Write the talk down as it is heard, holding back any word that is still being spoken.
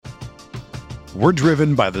We're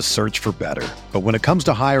driven by the search for better. But when it comes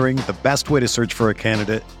to hiring, the best way to search for a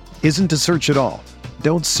candidate isn't to search at all.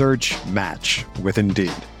 Don't search, match with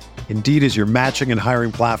Indeed. Indeed is your matching and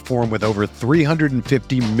hiring platform with over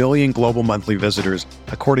 350 million global monthly visitors,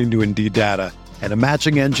 according to Indeed data, and a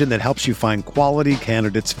matching engine that helps you find quality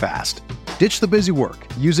candidates fast. Ditch the busy work.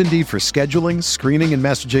 Use Indeed for scheduling, screening, and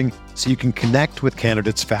messaging so you can connect with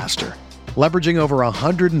candidates faster. Leveraging over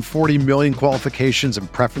 140 million qualifications and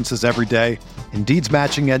preferences every day, Indeed's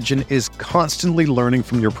matching engine is constantly learning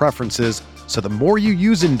from your preferences, so the more you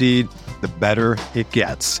use Indeed, the better it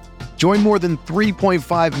gets. Join more than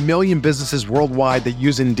 3.5 million businesses worldwide that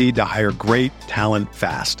use Indeed to hire great talent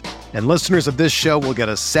fast. And listeners of this show will get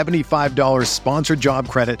a $75 sponsored job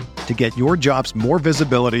credit to get your jobs more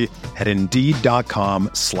visibility at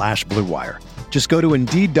Indeed.com/Blue Wire. Just go to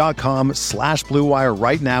Indeed.com/Blue Wire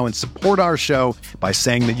right now and support our show by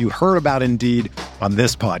saying that you heard about Indeed on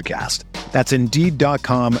this podcast. That's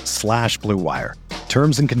Indeed.com/Blue Wire.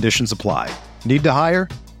 Terms and conditions apply. Need to hire?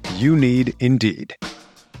 You need Indeed.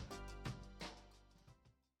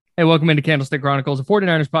 Hey, welcome into Candlestick Chronicles, a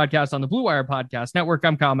 49ers podcast on the Blue Wire Podcast Network.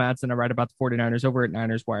 I'm Kyle Matz, and I write about the 49ers over at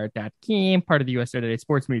NinersWire.com, part of the USA Today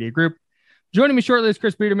Sports Media Group. Joining me shortly is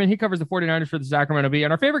Chris Biederman. He covers the 49ers for the Sacramento Bee.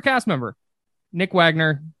 And our favorite cast member, Nick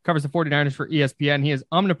Wagner, covers the 49ers for ESPN. He is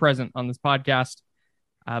omnipresent on this podcast,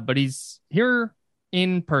 but he's here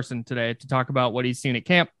in person today to talk about what he's seen at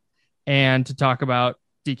camp and to talk about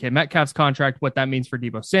DK Metcalf's contract, what that means for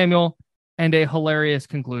Deebo Samuel, and a hilarious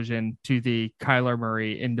conclusion to the Kyler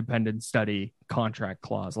Murray independent study contract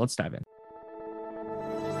clause. Let's dive in.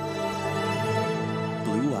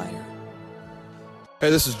 Blue Wire. Hey,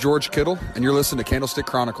 this is George Kittle, and you're listening to Candlestick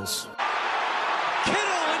Chronicles. Kittle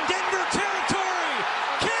in Denver territory.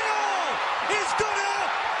 Kittle is gonna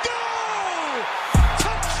go!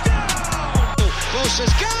 Touchdown!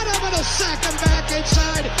 Bosa's got him, and he'll sack him back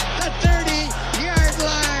inside the 30-yard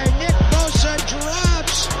line. Nick Bosa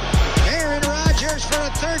drops Aaron Rodgers for a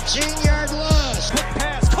 13-yard loss. Quick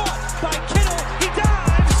pass caught by Kittle. He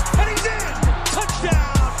dives, and he's in.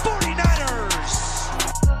 Touchdown, 49ers!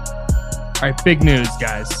 All right, big news,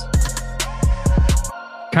 guys.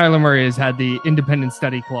 Kyler Murray has had the independent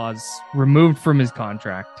study clause removed from his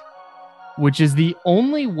contract, which is the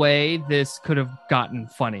only way this could have gotten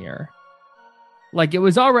funnier. Like, it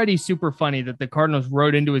was already super funny that the Cardinals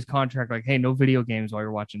wrote into his contract, like, hey, no video games while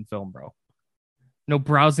you're watching film, bro. No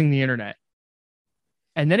browsing the internet.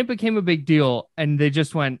 And then it became a big deal, and they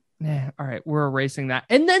just went, all right, we're erasing that.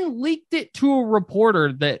 And then leaked it to a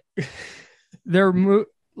reporter that they're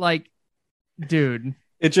like, dude.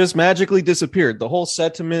 It just magically disappeared. The whole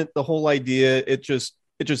sentiment, the whole idea, it just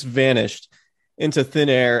vanished into thin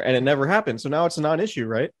air, and it never happened. So now it's a non-issue,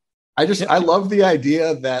 right? I love the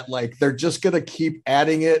idea that like they're just gonna keep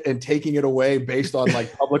adding it and taking it away based on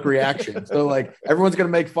like public reaction. So like everyone's gonna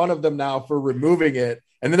make fun of them now for removing it,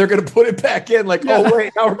 and then they're gonna put it back in. Like, oh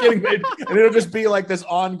wait, now we're getting made, and it'll just be like this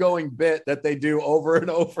ongoing bit that they do over and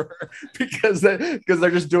over because they're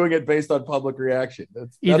just doing it based on public reaction.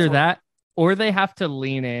 That's either that. Or they have to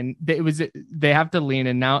lean in. They have to lean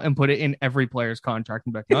in now and put it in every player's contract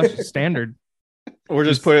and be like, no, it's just standard. Or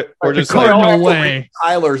just put it, or just Cardinal way.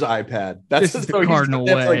 Tyler's iPad. That's the Cardinal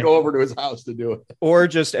way. Like go over to his house to do it. Or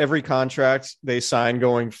just every contract they sign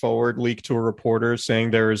going forward leak to a reporter saying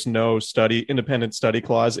there is no independent study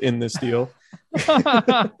clause in this deal.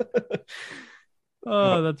 Oh,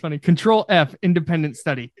 that's funny. Control F, independent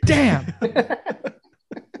study. Damn.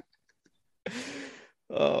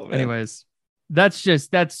 Oh, man. Anyways, that's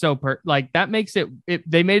so that makes it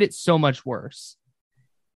they made it so much worse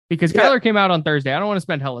because Kyler came out on Thursday. I don't want to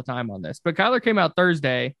spend hella time on this, but Kyler came out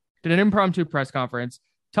Thursday, did an impromptu press conference,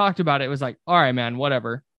 talked about it. It was like, all right, man,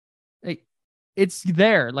 whatever. Like, it's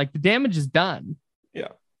there. Like, the damage is done. Yeah.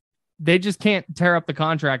 They just can't tear up the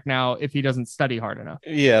contract now if he doesn't study hard enough.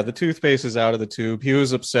 Yeah. The toothpaste is out of the tube. He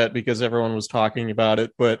was upset because everyone was talking about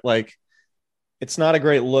it, but like, it's not a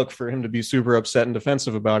great look for him to be super upset and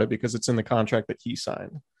defensive about it because it's in the contract that he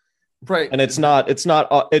signed. Right. And it's not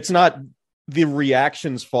the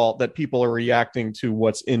reaction's fault that people are reacting to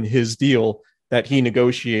what's in his deal that he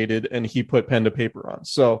negotiated and he put pen to paper on.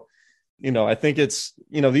 So, I think it's,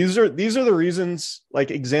 these are the reasons, like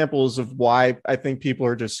examples of why I think people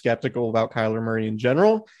are just skeptical about Kyler Murray in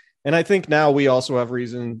general. And I think now we also have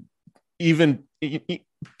reason, even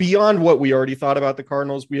beyond what we already thought about the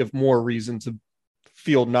Cardinals, we have more reason to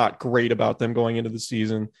feel not great about them going into the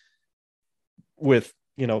season with,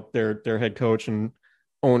 their head coach and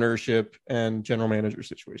ownership and general manager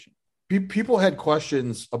situation. People had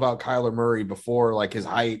questions about Kyler Murray before, like his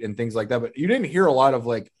height and things like that, but you didn't hear a lot of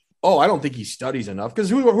like, oh, I don't think he studies enough. Because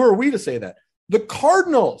who are we to say that? The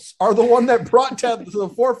Cardinals are the one that brought that to the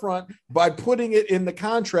forefront by putting it in the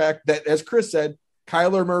contract that, as Chris said,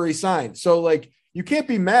 Kyler Murray signed. So, like, you can't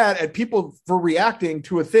be mad at people for reacting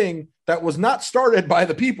to a thing that was not started by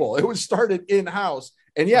the people. It was started in-house.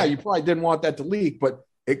 And yeah, you probably didn't want that to leak, but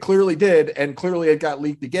it clearly did. And clearly it got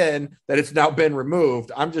leaked again, that it's now been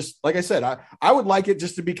removed. I'm just, like I said, I would like it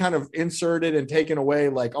just to be kind of inserted and taken away,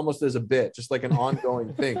 like almost as a bit, just like an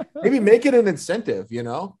ongoing thing. Maybe make it an incentive, you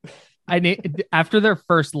know? After their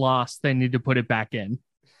first loss, they need to put it back in.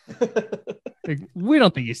 We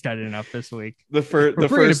don't think he studied enough this week. The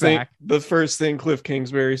first thing Cliff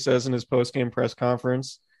Kingsbury says in his post-game press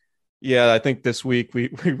conference. Yeah, I think this week we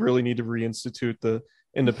really need to reinstitute the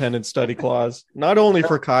independent study clause, not only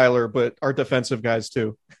for Kyler, but our defensive guys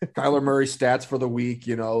too. Kyler Murray stats for the week,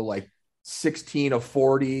 like 16 of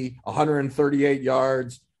 40, 138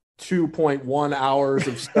 yards, 2.1 hours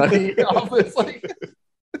of study.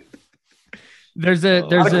 There's a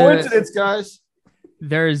coincidence, guys.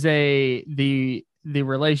 There's the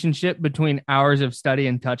relationship between hours of study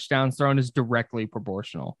and touchdowns thrown is directly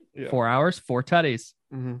proportional. Yeah. 4 hours, 4 tutties.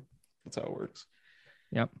 Mm-hmm. That's how it works.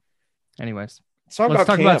 Yep. Anyways, let's talk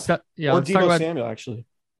about stuff. Yeah, let's talk about Samuel, actually.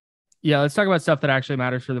 Yeah, let's talk about stuff that actually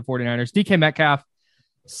matters for the 49ers. DK Metcalf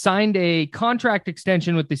signed a contract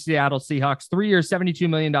extension with the Seattle Seahawks, 3 years, $72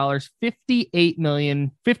 million,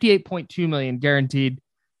 $58.2 million guaranteed.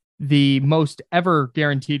 The most ever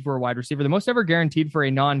guaranteed for a wide receiver, the most ever guaranteed for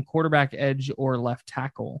a non-quarterback, edge, or left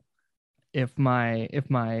tackle. If my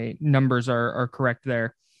numbers are correct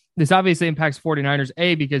there. This obviously impacts 49ers,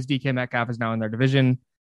 because DK Metcalf is now in their division,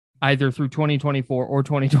 either through 2024 or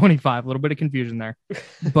 2025. A little bit of confusion there.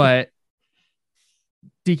 But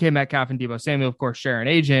DK Metcalf and Deebo Samuel, of course, share an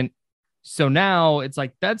agent. So now it's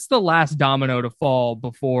like that's the last domino to fall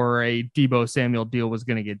before a Deebo Samuel deal was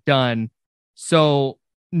going to get done. So,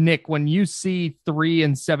 Nick, when you see 3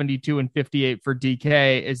 and 72 and 58 for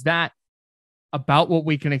DK, is that about what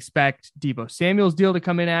we can expect Deebo Samuel's deal to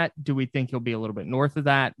come in at? Do we think he'll be a little bit north of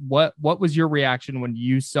that? What was your reaction when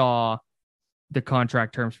you saw the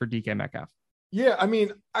contract terms for DK Metcalf? Yeah, I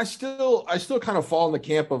mean, I still kind of fall in the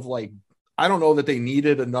camp of like, I don't know that they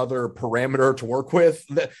needed another parameter to work with.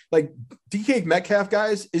 Like DK Metcalf,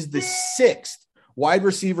 guys, is the 6th wide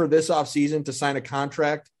receiver this offseason to sign a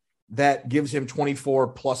contract that gives him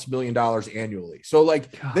 $24+ million annually. So like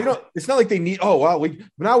it's not like they need,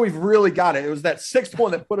 we've really got it. It was that 6th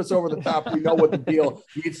one that put us over the top. We know what the deal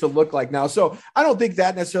needs to look like now. So I don't think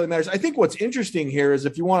that necessarily matters. I think what's interesting here is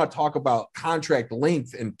if you want to talk about contract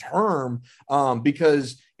length and term,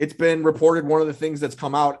 because it's been reported, one of the things that's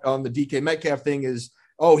come out on the DK Metcalf thing is,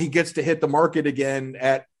 he gets to hit the market again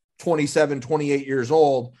at 27, 28 years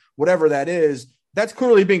old, whatever that is. That's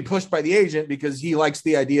clearly being pushed by the agent because he likes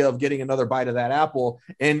the idea of getting another bite of that apple.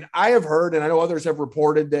 And I have heard, and I know others have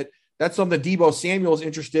reported that that's something Deebo Samuel is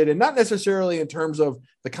interested in, not necessarily in terms of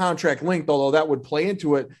the contract length, although that would play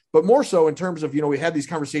into it, but more so in terms of, we had these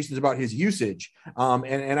conversations about his usage.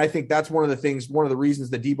 And I think that's one of the reasons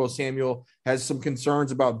that Deebo Samuel has some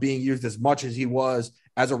concerns about being used as much as he was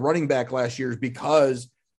as a running back last year, is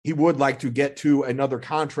because he would like to get to another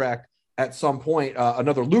contract at some point,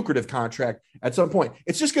 another lucrative contract at some point.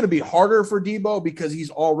 It's just going to be harder for Deebo because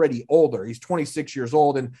he's already older. He's 26 years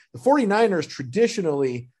old, and the 49ers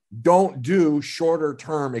traditionally don't do shorter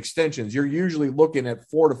term extensions. You're usually looking at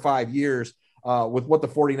 4 to 5 years with what the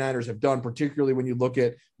 49ers have done, particularly when you look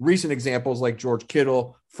at recent examples like George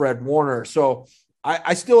Kittle, Fred Warner. So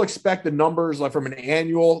I still expect the numbers like from an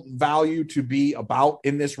annual value to be about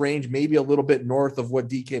in this range, maybe a little bit north of what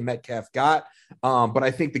DK Metcalf got. But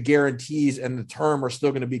I think the guarantees and the term are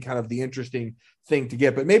still going to be kind of the interesting thing to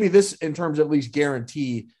get. But maybe this, in terms of at least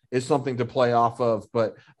guarantee, is something to play off of.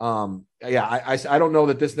 But I don't know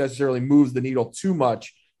that this necessarily moves the needle too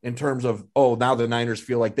much in terms of, now the Niners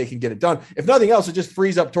feel like they can get it done. If nothing else, it just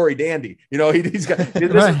frees up Tory Dandy. He's got this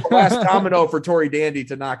is the last domino for Tory Dandy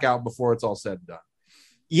to knock out before it's all said and done.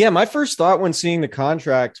 Yeah, my first thought when seeing the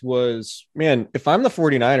contract was, man, if I'm the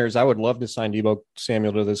 49ers, I would love to sign Deebo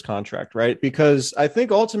Samuel to this contract, right? Because I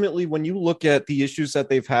think ultimately when you look at the issues that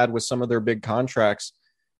they've had with some of their big contracts,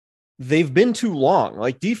 they've been too long.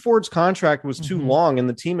 Like Dee Ford's contract was too long, and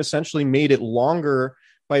the team essentially made it longer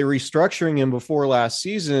by restructuring him before last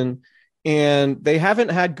season. And they haven't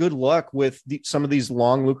had good luck with some of these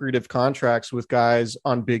long, lucrative contracts with guys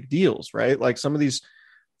on big deals, right? Like some of these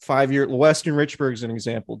 5-year, Weston Richburg's an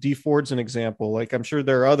example. Dee Ford's an example. Like I'm sure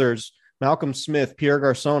there are others. Malcolm Smith, Pierre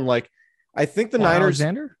Garçon. Like I think the Niners.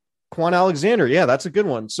 Quan Alexander. Yeah, that's a good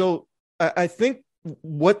one. So I think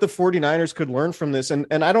what the 49ers could learn from this, and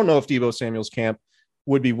I don't know if Deebo Samuel's camp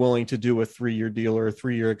would be willing to do a 3-year deal or a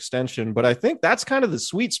 3-year extension. But I think that's kind of the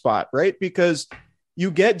sweet spot, right? Because you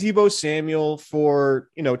get Deebo Samuel for,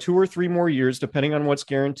 2 or 3 more years, depending on what's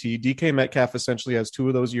guaranteed. DK Metcalf essentially has 2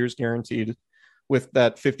 of those years guaranteed with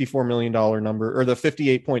that $54 million number, or the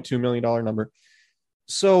 $58.2 million number.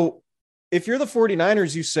 So if you're the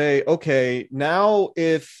 49ers, you say, okay, now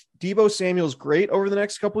if Deebo Samuel's great over the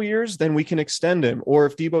next couple of years, then we can extend him. Or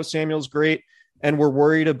if Deebo Samuel's great and we're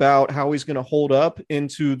worried about how he's going to hold up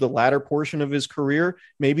into the latter portion of his career,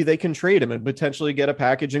 maybe they can trade him and potentially get a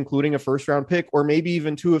package, including a first-round pick, or maybe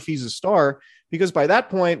even 2 if he's a star, because by that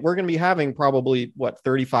point, we're going to be having probably,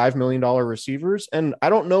 $35 million receivers. And I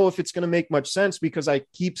don't know if it's going to make much sense, because I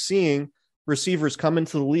keep seeing receivers come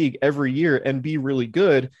into the league every year and be really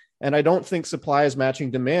good. And I don't think supply is matching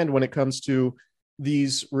demand when it comes to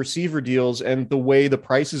these receiver deals and the way the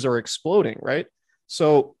prices are exploding, right?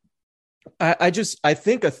 So I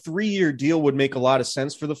think a 3-year deal would make a lot of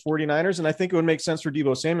sense for the 49ers. And I think it would make sense for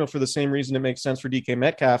Deebo Samuel for the same reason it makes sense for DK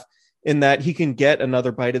Metcalf, in that he can get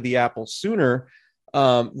another bite of the apple sooner,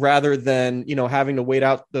 rather than, having to wait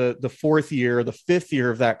out the 4th year or the 5th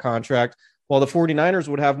year of that contract, while the 49ers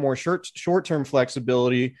would have more short-term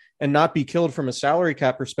flexibility and not be killed from a salary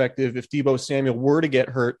cap perspective if Deebo Samuel were to get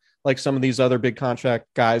hurt, like some of these other big contract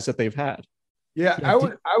guys that they've had. Yeah,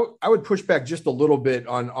 I would push back just a little bit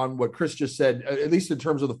on what Chris just said, at least in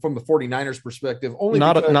terms of from the 49ers perspective. Only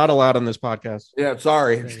not allowed on this podcast. Yeah,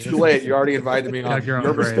 sorry, it's too late. You already invited me on.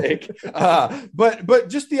 Your mistake. But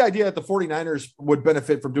just the idea that the 49ers would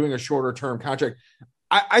benefit from doing a shorter term contract.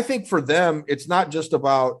 I think for them, it's not just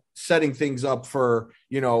about setting things up for,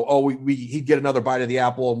 he'd get another bite of the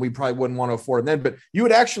apple and we probably wouldn't want to afford him then. But you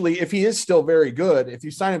would actually, if he is still very good, if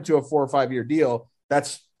you sign him to a 4 or 5 year deal,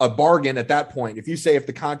 that's a bargain at that point. If you say if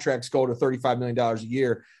the contracts go to $35 million a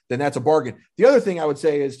year, then that's a bargain. The other thing I would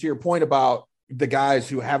say is, to your point about the guys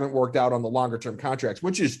who haven't worked out on the longer term contracts,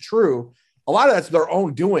 which is true. A lot of that's their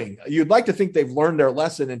own doing. You'd like to think they've learned their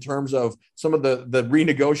lesson in terms of some of the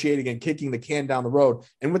renegotiating and kicking the can down the road.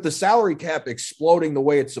 And with the salary cap exploding the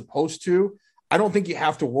way it's supposed to, I don't think you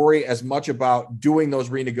have to worry as much about doing those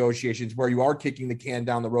renegotiations where you are kicking the can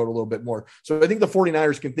down the road a little bit more. So I think the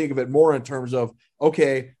 49ers can think of it more in terms of,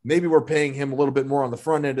 okay, maybe we're paying him a little bit more on the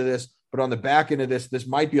front end of this, but on the back end of this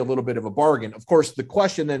might be a little bit of a bargain. Of course, the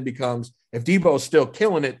question then becomes, if Deebo's still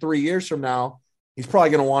killing it 3 years from now, he's probably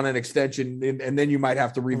going to want an extension, and then you might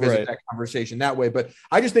have to revisit that conversation that way. But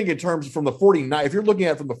I just think in terms from the 49, if you're looking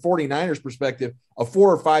at it from the 49ers perspective, a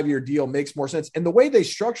 4 or 5 year deal makes more sense. And the way they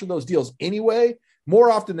structure those deals anyway,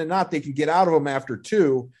 more often than not, they can get out of them after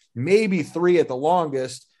 2, maybe 3 at the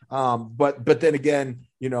longest. But then again,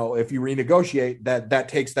 if you renegotiate, that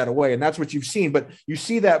takes that away. And that's what you've seen. But you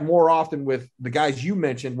see that more often with the guys you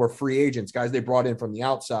mentioned were free agents, guys they brought in from the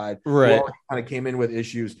outside, right? Who kind of came in with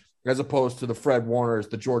issues, as opposed to the Fred Warners,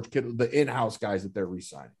 the George Kittle, the in-house guys that they're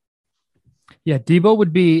re-signing. Yeah, Deebo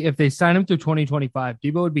would be, if they sign him through 2025,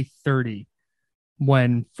 Deebo would be 30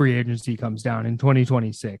 when free agency comes down in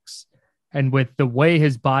 2026. And with the way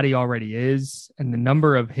his body already is and the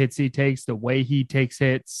number of hits he takes, the way he takes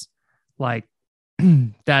hits, like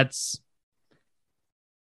that's,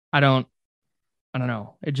 I don't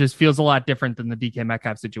know. It just feels a lot different than the DK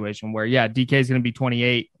Metcalf situation where, yeah, DK is going to be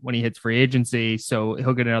 28 when he hits free agency, so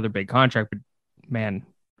he'll get another big contract. But man,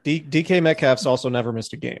 DK Metcalf's also never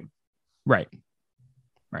missed a game. Right.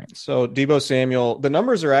 So Deebo Samuel, the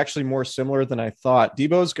numbers are actually more similar than I thought.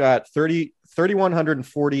 Deebo's got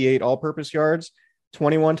 3,148 all-purpose yards,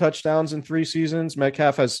 21 touchdowns in 3 seasons.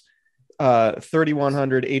 Metcalf has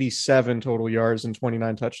 3,187 total yards and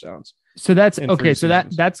 29 touchdowns. So that's okay. So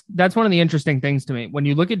that's one of the interesting things to me when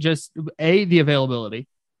you look at just the availability,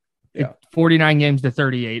 49 games to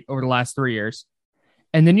 38 over the last 3 years.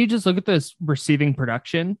 And then you just look at this receiving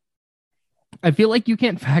production. I feel like you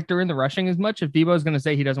can't factor in the rushing as much if Deebo is going to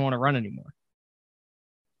say he doesn't want to run anymore.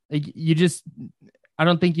 Like I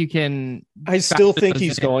don't think you can. I still think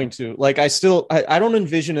he's going to. Like, I don't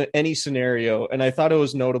envision any scenario. And I thought it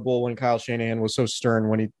was notable when Kyle Shanahan was so stern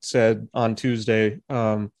when he said on Tuesday,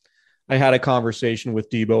 I had a conversation with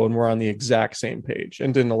Deebo and we're on the exact same page,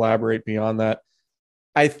 and didn't elaborate beyond that.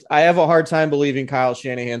 I have a hard time believing Kyle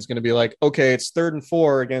Shanahan's going to be like, okay, it's 3rd and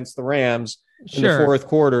 4 against the Rams in the 4th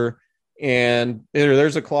quarter. And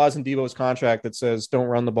there's a clause in Deebo's contract that says don't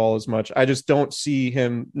run the ball as much. I just don't see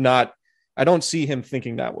him I don't see him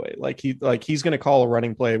thinking that way. He's going to call a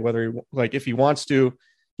running play, if he wants to,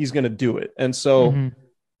 he's going to do it. And so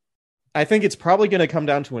I think it's probably going to come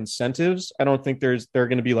down to incentives. I don't think there are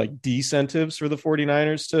going to be like decentives for the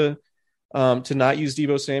 49ers to not use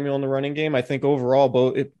Deebo Samuel in the running game. I think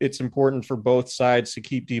overall, it's important for both sides to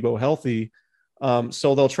keep Deebo healthy.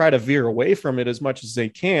 So they'll try to veer away from it as much as they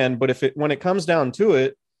can. But when it comes down to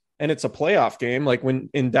it, and it's a playoff game, like when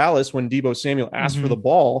in Dallas, when Deebo Samuel asked for the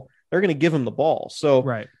ball, they're going to give him the ball. So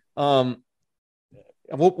right.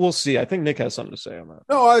 We'll see. I think Nick has something to say on that.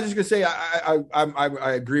 No, I was just gonna say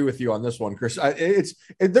I agree with you on this one, Chris.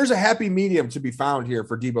 There's a happy medium to be found here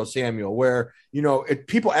for Deebo Samuel, where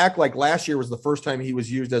people act like last year was the first time he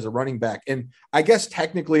was used as a running back, and I guess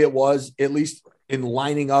technically it was, at least in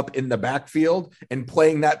lining up in the backfield and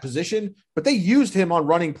playing that position. But they used him on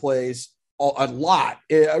running plays a lot.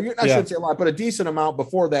 I shouldn't say a lot, but a decent amount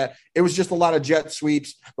before that. It was just a lot of jet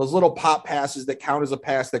sweeps, those little pop passes that count as a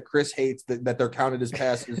pass that Chris hates that they're counted as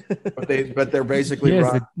passes, but they're basically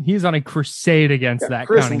he's on a crusade against that.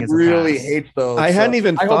 Chris counting as really a pass. hates those. I hadn't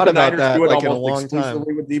even thought about that like in a long time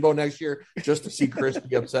with Deebo next year, just to see Chris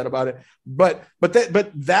be upset about it. But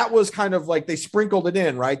that was kind of like they sprinkled it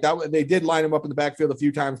in, right? That they did line him up in the backfield a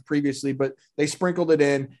few times previously, but they sprinkled it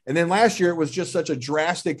in. And then last year it was just such a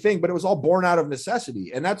drastic thing, but it was all born out of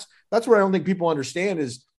necessity. And that's what I don't think people understand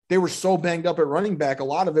is they were so banged up at running back. A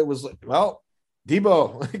lot of it was like, well,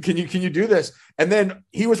 Deebo, can you do this? And then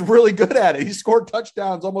he was really good at it. He scored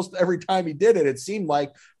touchdowns almost every time he did it. It seemed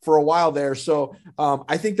like for a while there. So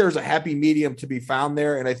I think there's a happy medium to be found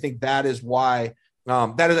there. And I think that is why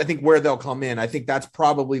I think where they'll come in. I think that's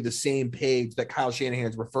probably the same page that Kyle Shanahan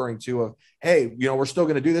is referring to of, hey, we're still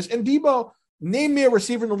going to do this. And Deebo, name me a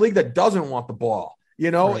receiver in the league that doesn't want the ball.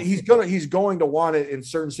 Right. He's going to want it in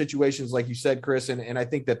certain situations, like you said, Chris, and I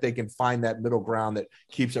think that they can find that middle ground that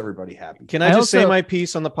keeps everybody happy. Can I just say my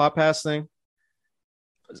piece on the pop pass thing?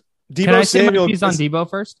 Can I say my piece on Deebo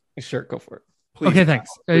first? Sure, go for it. Please, okay, thanks.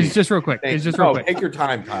 Kyle, it's just real quick. It's just real quick. Take your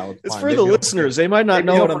time, Kyle. It's for the listeners. They might not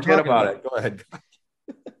know what I'm talking about. Go ahead.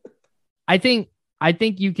 I think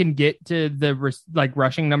you can get to the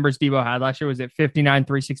rushing numbers Deebo had last year. Was it 59,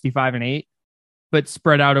 365, and 8, but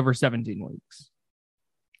spread out over 17 weeks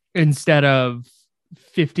instead of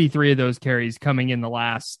 53 of those carries coming in the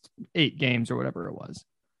last 8 games or whatever it was.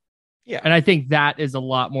 Yeah. And I think that is a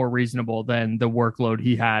lot more reasonable than the workload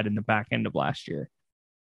he had in the back end of last year.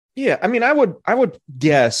 Yeah. I mean, I would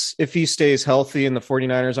guess if he stays healthy and the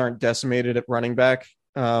 49ers aren't decimated at running back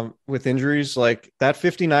with injuries, like that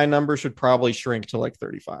 59 number should probably shrink to like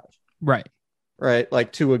 35. Right.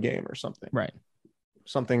 Like 2 a game or something. Right.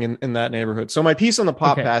 Something in that neighborhood. So my piece on the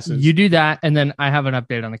pop passes. You do that, and then I have an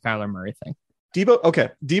update on the Kyler Murray thing.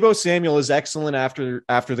 Deebo Samuel is excellent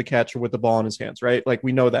after the catch or with the ball in his hands, right? Like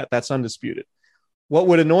we know that. That's undisputed. What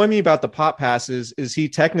would annoy me about the pop passes is he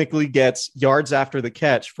technically gets yards after the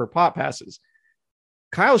catch for pop passes.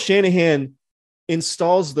 Kyle Shanahan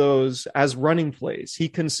installs those as running plays. He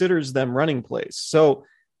considers them running plays. So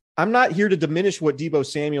I'm not here to diminish what Deebo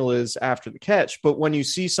Samuel is after the catch, but when you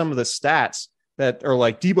see some of the stats that are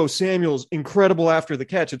like Deebo Samuel's incredible after the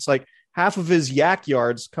catch, it's like half of his yak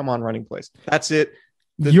yards come on running plays. That's it.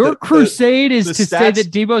 Your crusade is to say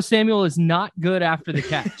that Deebo Samuel is not good after the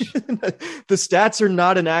catch. The stats are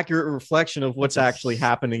not an accurate reflection of what's actually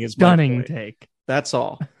happening. Is stunning take. That's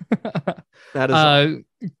all. That is all.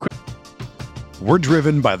 We're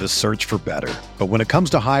driven by the search for better. But when it comes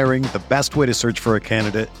to hiring, the best way to search for a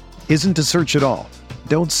candidate isn't to search at all.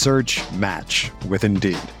 Don't search, match with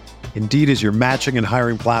Indeed. Indeed is your matching and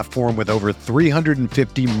hiring platform with over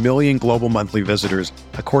 350 million global monthly visitors,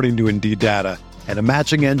 according to Indeed data, and a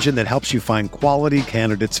matching engine that helps you find quality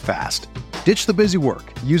candidates fast. Ditch the busy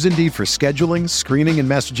work. Use Indeed for scheduling, screening, and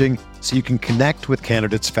messaging so you can connect with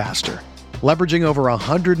candidates faster. Leveraging over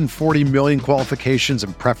 140 million qualifications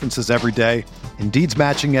and preferences every day, Indeed's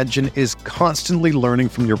matching engine is constantly learning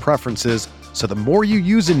from your preferences, so the more you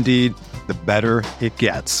use Indeed, the better it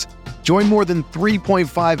gets. Join more than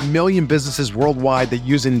 3.5 million businesses worldwide that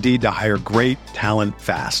use Indeed to hire great talent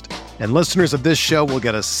fast. And listeners of this show will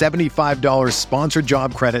get a $75 sponsored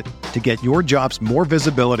job credit to get your jobs more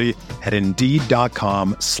visibility at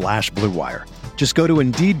Indeed.com/Blue Wire. Just go to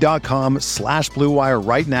Indeed.com/Blue Wire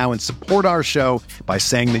right now and support our show by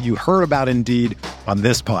saying that you heard about Indeed on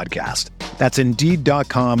this podcast. That's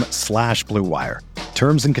Indeed.com/Blue Wire.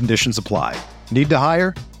 Terms and conditions apply. Need to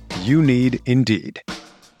hire? You need Indeed.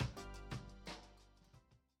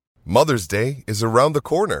 Mother's Day is around the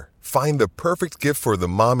corner. Find the perfect gift for the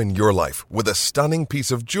mom in your life with a stunning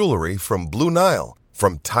piece of jewelry from Blue Nile.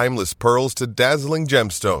 From timeless pearls to dazzling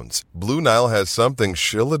gemstones, Blue Nile has something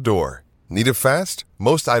she'll adore. Need it fast?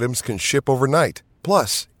 Most items can ship overnight.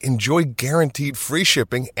 Plus, enjoy guaranteed free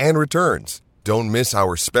shipping and returns. Don't miss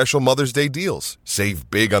our special Mother's Day deals. Save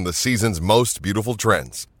big on the season's most beautiful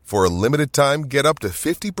trends. For a limited time, get up to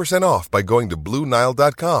 50% off by going to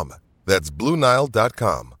BlueNile.com. That's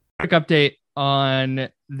BlueNile.com. Quick update on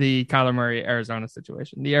the Kyler Murray Arizona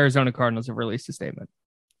situation. The Arizona Cardinals have released a statement.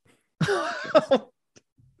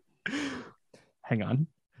 Hang on.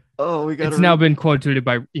 Oh, it's now been quoted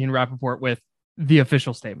by Ian Rappaport with the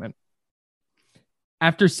official statement.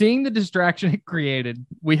 After seeing the distraction it created,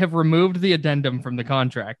 we have removed the addendum from the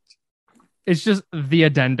contract. It's just the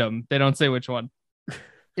addendum. They don't say which one.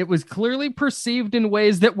 It was clearly perceived in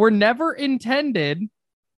ways that were never intended.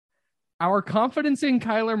 Our confidence in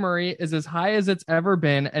Kyler Murray is as high as it's ever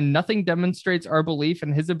been, and nothing demonstrates our belief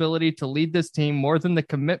in his ability to lead this team more than the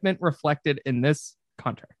commitment reflected in this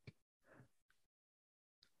contract.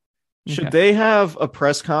 Should they have a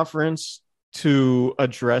press conference to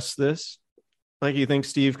address this? Like, you think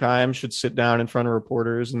Steve Keim should sit down in front of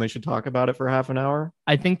reporters and they should talk about it for half an hour?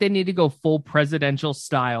 I think they need to go full presidential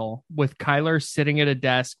style with Kyler sitting at a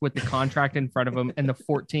desk with the contract in front of him and the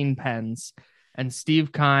 14 pens, and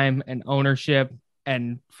Steve Keim and ownership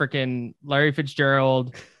and freaking Larry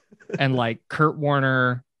Fitzgerald and like Kurt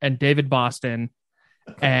Warner and David Boston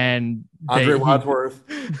and Andre Wadsworth.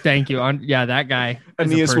 Thank you. Yeah, that guy.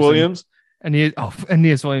 Aeneas Williams.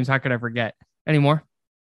 Aeneas Williams. How could I forget? Any more?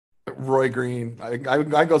 Roy Green. I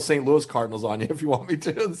go St. Louis Cardinals on you if you want me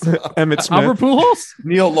to. So. Emmett Smith. Albert Pujols?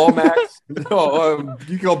 Neil Lomax. No,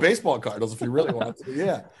 you can go baseball Cardinals if you really want to.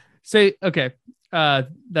 Yeah. Say, okay.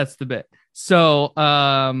 That's the bit. So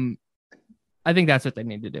I think that's what they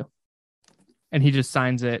need to do. And he just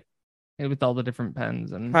signs it with all the different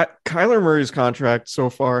pens. And Kyler Murray's contract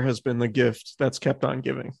so far has been the gift that's kept on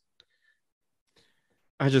giving.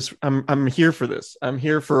 I'm here for this. I'm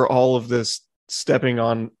here for all of this stepping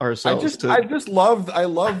on ourselves. I love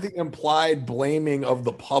the implied blaming of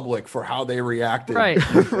the public for how they reacted. Right.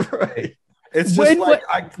 Right. It's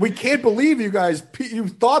just we can't believe you guys. You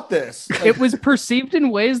thought this. It was perceived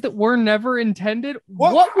in ways that were never intended.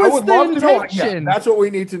 What was the intention? That's what we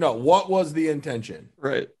need to know. What was the intention?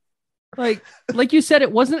 Right. Like you said,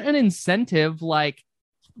 it wasn't an incentive. Like,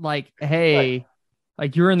 hey, right.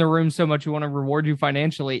 Like you're in the room so much, we want to reward you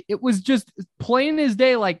financially. It was just plain as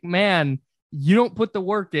day. Like, man, you don't put the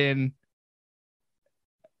work in.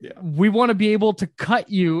 Yeah. We want to be able to cut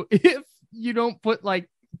you if you don't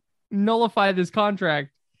nullify this contract.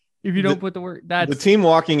 If you don't put the work, that's the team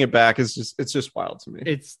walking it back it's just wild to me.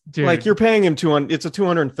 It's like you're paying him it's a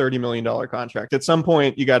 $230 million contract. At some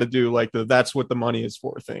point you got to do like that's what the money is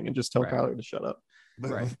for thing and just tell Kyler to shut up.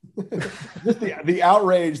 Right. the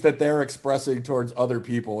outrage that they're expressing towards other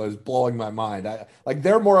people is blowing my mind.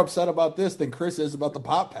 They're more upset about this than Chris is about the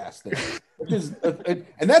Pop Pass thing, which is,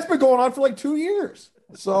 and that's been going on for like 2 years.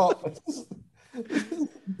 So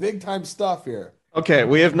big time stuff here. Okay,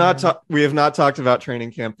 we have not talked about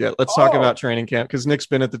training camp yet. Let's talk about training camp because Nick's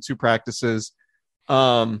been at the 2 practices.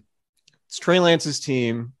 It's Trey Lance's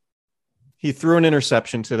team. He threw an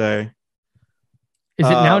interception today. Is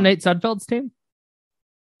it now Nate Sudfeld's team?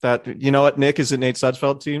 You know what, Nick? Is it Nate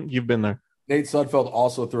Sudfeld's team? You've been there. Nate Sudfeld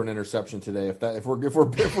also threw an interception today. If we're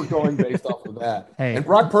going based off of that, hey. And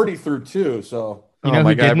Brock Purdy threw 2. So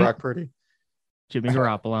my guy, Brock Purdy, Jimmy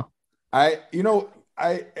Garoppolo. I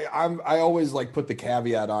always put the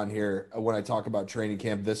caveat on here when I talk about training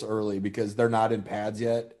camp this early because they're not in pads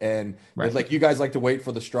yet. And you guys like to wait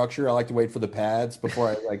for the structure. I like to wait for the pads before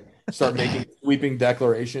I start making sweeping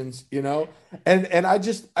declarations, and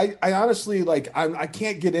I honestly I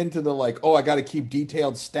can't get into the I got to keep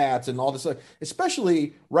detailed stats and all this stuff,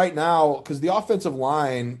 especially right now. Cause the offensive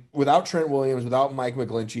line without Trent Williams, without Mike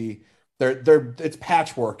McGlinchey, it's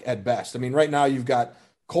patchwork at best. I mean, right now you've got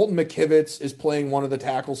Colton McKivitz is playing one of the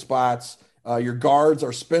tackle spots. Your guards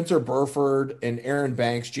are Spencer Burford and Aaron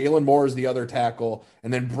Banks. Jalen Moore is the other tackle.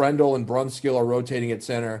 And then Brendel and Brunskill are rotating at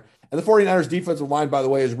center. And the 49ers defensive line, by the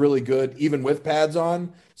way, is really good, even with pads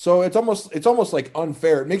on. So it's almost like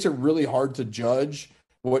unfair. It makes it really hard to judge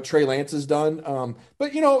what Trey Lance has done.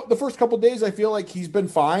 But, the first couple of days, I feel like he's been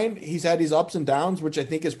fine. He's had his ups and downs, which I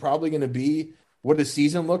think is probably going to be what his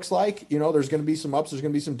season looks like. There's going to be some ups. There's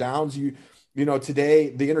going to be some downs. Today,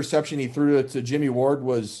 the interception he threw to Jimmy Ward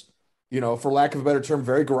was, for lack of a better term,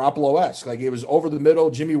 very Garoppolo-esque. It was over the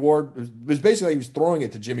middle. Jimmy Ward was basically, he was throwing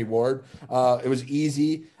it to Jimmy Ward. It was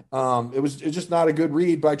easy. It was just not a good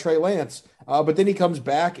read by Trey Lance. But then he comes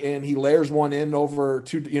back and he layers one in over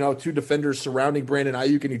two defenders surrounding Brandon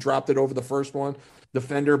Ayuk, and he dropped it over the first one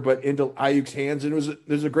defender, but into Ayuk's hands. And it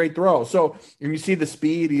was a great throw. So, and you see the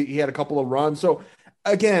speed, he had a couple of runs. So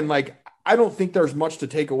again, I don't think there's much to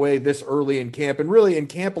take away this early in camp. And really in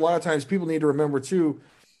camp, a lot of times people need to remember too,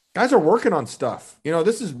 guys are working on stuff.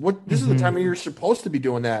 This is the time of year you're supposed to be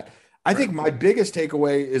doing that. I think my biggest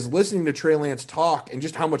takeaway is listening to Trey Lance talk and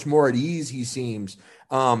just how much more at ease he seems.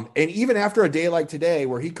 And even after a day like today,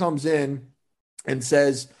 where he comes in and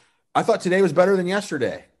says, I thought today was better than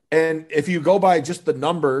yesterday. And if you go by just the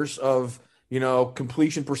numbers of,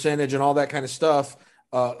 completion percentage and all that kind of stuff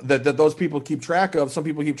that those people keep track of, some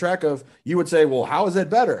people keep track of, you would say, well, how is that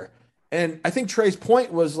better? And I think Trey's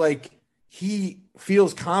point was like, he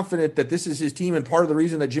feels confident that this is his team. And part of the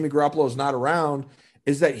reason that Jimmy Garoppolo is not around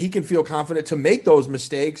is that he can feel confident to make those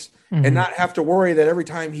mistakes and not have to worry that every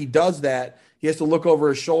time he does that, he has to look over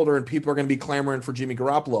his shoulder and people are going to be clamoring for Jimmy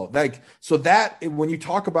Garoppolo. So that when you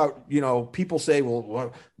talk about, people say,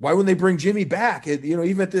 well, why wouldn't they bring Jimmy back?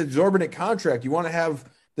 Even at the exorbitant contract, you want to have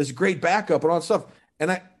this great backup and all that stuff.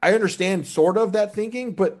 And I understand sort of that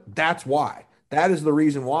thinking, but that's why. That is the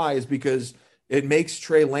reason why, is because it makes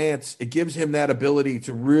Trey Lance, it gives him that ability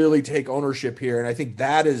to really take ownership here. And I think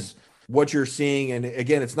that is what you're seeing. And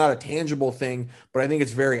again, it's not a tangible thing, but I think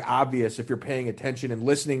it's very obvious if you're paying attention and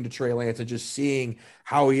listening to Trey Lance and just seeing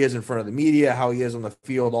how he is in front of the media, how he is on the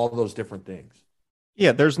field, all those different things.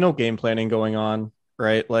 Yeah, there's no game planning going on,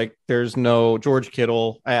 right? Like there's no George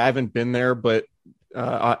Kittle. I haven't been there, but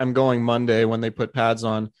I'm going Monday when they put pads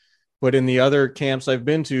on. But in the other camps I've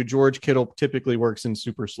been to, George Kittle typically works in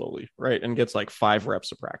super slowly, right? And gets like 5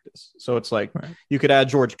 reps of practice. So it's like You could add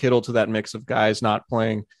George Kittle to that mix of guys not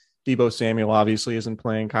playing. Deebo Samuel obviously isn't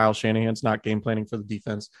playing. Kyle Shanahan's not game planning for the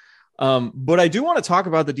defense. But I do want to talk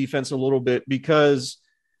about the defense a little bit, because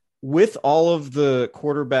with all of the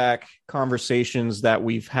quarterback conversations that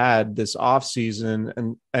we've had this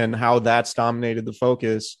offseason and how that's dominated the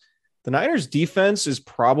focus, the Niners defense is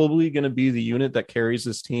probably going to be the unit that carries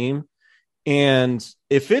this team. And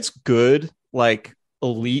if it's good, like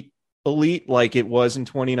elite, like it was in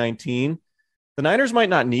 2019, the Niners might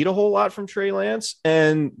not need a whole lot from Trey Lance,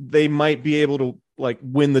 and they might be able to like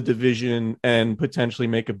win the division and potentially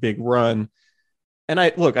make a big run. And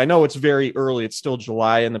I know it's very early. It's still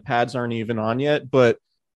July and the pads aren't even on yet, but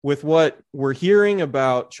with what we're hearing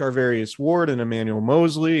about Charvarius Ward and Emmanuel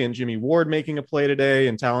Mosley and Jimmy Ward making a play today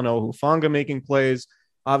and Talanoa Hufanga making plays,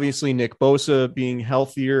 obviously Nick Bosa being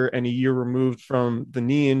healthier and a year removed from the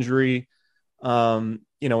knee injury, Eric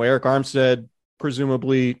Armstead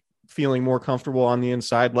presumably feeling more comfortable on the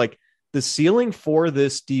inside. Like the ceiling for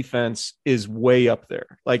this defense is way up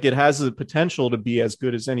there. Like it has the potential to be as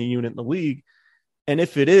good as any unit in the league. And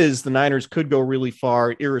if it is, the Niners could go really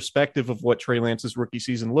far, irrespective of what Trey Lance's rookie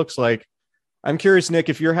season looks like. I'm curious, Nick,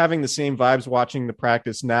 if you're having the same vibes watching the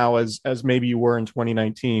practice now as maybe you were in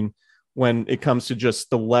 2019, when it comes to just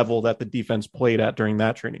the level that the defense played at during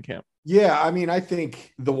that training camp. Yeah, I mean, I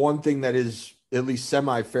think the one thing that is at least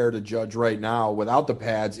semi-fair to judge right now without the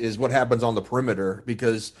pads is what happens on the perimeter,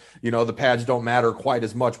 because, the pads don't matter quite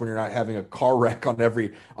as much when you're not having a car wreck on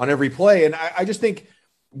every play. And I just think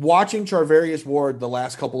watching Charvarius Ward the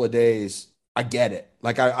last couple of days, I get it.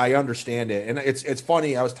 Like I understand it. And it's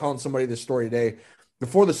funny. I was telling somebody this story today.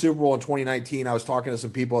 Before the Super Bowl in 2019, I was talking to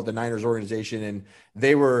some people at the Niners organization, and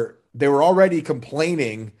they were already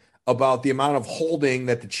complaining about the amount of holding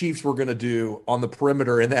that the Chiefs were going to do on the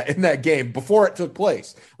perimeter in that game before it took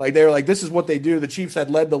place. Like they were like, this is what they do. The Chiefs had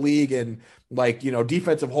led the league in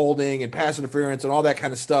defensive holding and pass interference and all that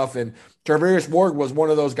kind of stuff. And Charvarius Ward was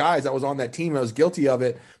one of those guys that was on that team that was guilty of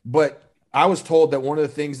it. But I was told that one of the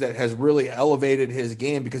things that has really elevated his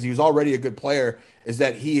game, because he was already a good player, is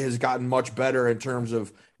that he has gotten much better in terms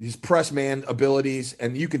of his press man abilities.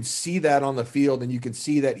 And you can see that on the field, and you can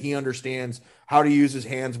see that he understands how to use his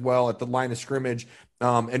hands well at the line of scrimmage.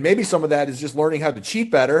 And maybe some of that is just learning how to cheat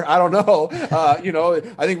better. I don't know.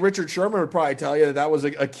 I think Richard Sherman would probably tell you that was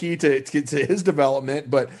a key to his development.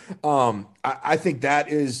 But I think that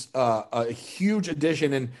is a huge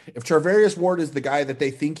addition. And if Charvarius Ward is the guy that they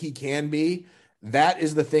think he can be, that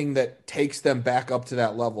is the thing that takes them back up to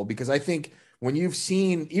that level. Because I think when you've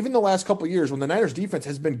seen, even the last couple of years, when the Niners defense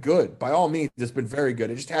has been good, by all means, it's been very good.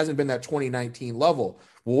 It just hasn't been that 2019 level.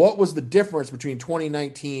 Well, what was the difference between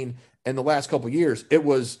 2019 and the last couple of years? It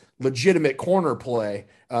was legitimate corner play,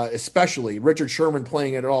 especially Richard Sherman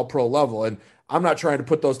playing at an all-pro level. And I'm not trying to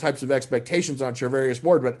put those types of expectations on Charvarius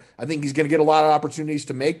Ward, but I think he's going to get a lot of opportunities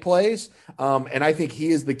to make plays. And I think he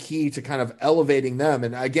is the key to kind of elevating them.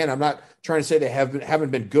 And again, I'm not trying to say they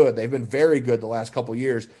haven't been good. They've been very good the last couple of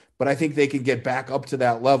years, but I think they can get back up to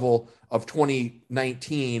that level of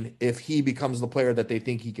 2019 if he becomes the player that they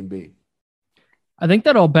think he can be. I think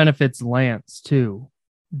that all benefits Lance too.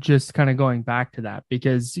 Just kind of going back to that,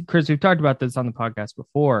 because Chris, we've talked about this on the podcast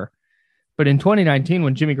before, but in 2019,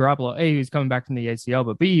 when Jimmy Garoppolo, A, he was coming back from the ACL,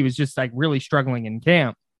 but B, he was just like really struggling in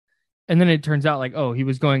camp. And then it turns out like, oh, he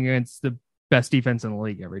was going against the best defense in the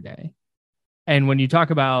league every day. And when you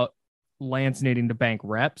talk about Lance needing to bank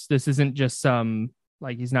reps, this isn't just some,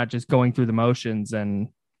 like, he's not just going through the motions and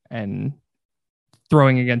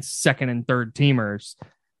throwing against second and third teamers,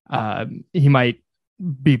 he might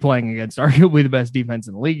be playing against arguably the best defense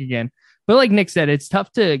in the league again. But like Nick said, it's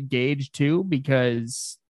tough to gauge too,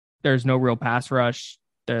 because there's no real pass rush.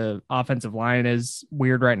 The offensive line is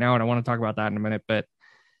weird right now, and I want to talk about that in a minute. But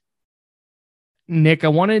Nick, I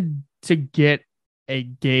wanted to get a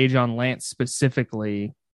gauge on Lance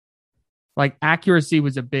specifically. Like, accuracy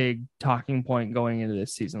was a big talking point going into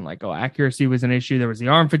this season. Like, accuracy was an issue. There was the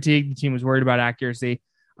arm fatigue. The team was worried about accuracy.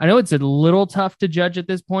 I know it's a little tough to judge at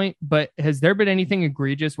this point, but has there been anything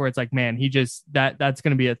egregious where it's like, man, he just that's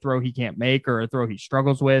going to be a throw he can't make or a throw he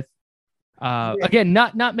struggles with? Again,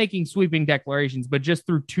 not making sweeping declarations, but just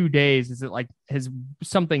through 2 days, is it like, has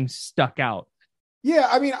something stuck out? Yeah,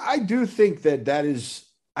 I mean, I do think that is,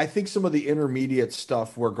 I think some of the intermediate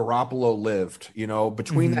stuff where Garoppolo lived,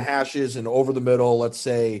 between the hashes and over the middle, let's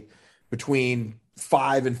say between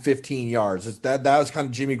 5 and 15 yards. That was kind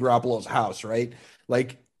of Jimmy Garoppolo's house, right?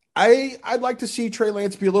 Like, I'd like to see Trey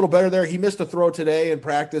Lance be a little better there. He missed a throw today in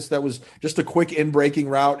practice that was just a quick in-breaking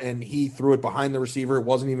route, and he threw it behind the receiver. It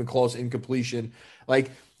wasn't even close, incompletion.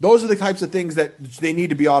 Like, those are the types of things that they need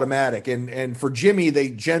to be automatic. And for Jimmy, they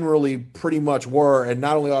generally pretty much were, and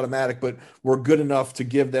not only automatic, but were good enough to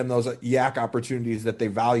give them those yak opportunities that they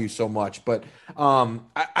value so much. But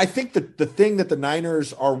I think that the thing that the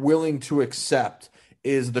Niners are willing to accept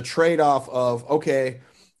is the trade-off of, okay,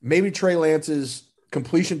 maybe Trey Lance's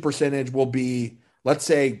completion percentage will be, let's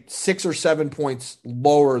say, 6 or 7 points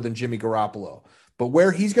lower than Jimmy Garoppolo. But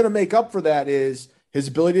where he's going to make up for that is his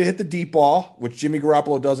ability to hit the deep ball, which Jimmy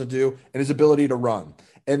Garoppolo doesn't do, and his ability to run.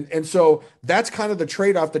 And so that's kind of the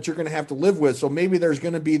trade-off that you're going to have to live with. So maybe there's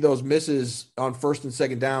going to be those misses on first and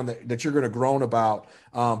second down that you're going to groan about,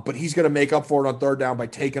 but he's going to make up for it on third down by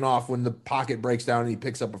taking off when the pocket breaks down and he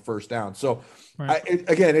picks up a first down. So right.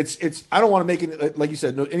 I don't want to make it, like you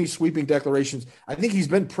said, any sweeping declarations. I think he's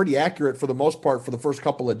been pretty accurate for the most part for the first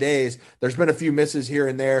couple of days. There's been a few misses here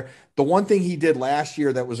and there. The one thing he did last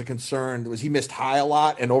year that was a concern was he missed high a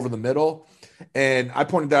lot and over the middle. And I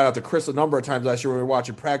pointed that out to Chris a number of times last year when we were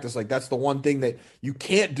watching practice. Like, that's the one thing that you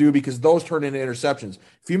can't do because those turn into interceptions.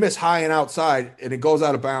 If you miss high and outside and it goes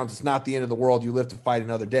out of bounds, it's not the end of the world. You live to fight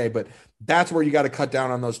another day. But that's where you got to cut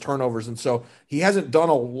down on those turnovers. And so he hasn't done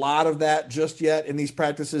a lot of that just yet in these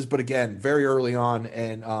practices. But again, very early on.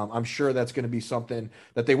 And I'm sure that's going to be something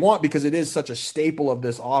that they want because it is such a staple of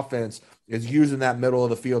this offense is using that middle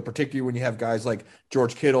of the field, particularly when you have guys like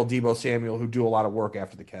George Kittle, Deebo Samuel, who do a lot of work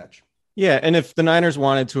after the catch. Yeah, and if the Niners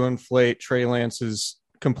wanted to inflate Trey Lance's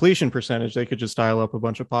completion percentage, they could just dial up a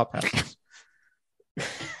bunch of pop passes.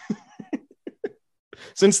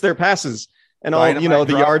 Since they're passes and all,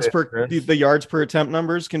 the yards per attempt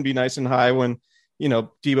numbers can be nice and high when,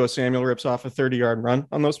 Deebo Samuel rips off a 30-yard run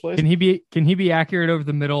on those plays. Can he be accurate over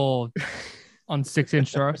the middle on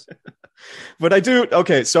 6-inch throws? But I do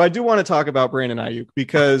want to talk about Brandon Ayuk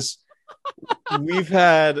because we've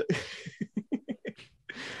watched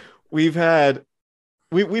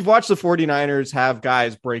the 49ers have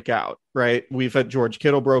guys break out, right? We've had George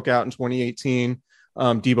Kittle broke out in 2018.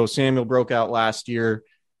 Deebo Samuel broke out last year.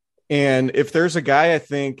 And if there's a guy I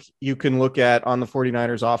think you can look at on the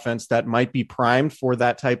 49ers offense that might be primed for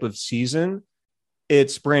that type of season,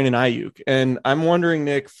 it's Brandon Ayuk. And I'm wondering,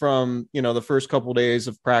 Nick, from, the first couple of days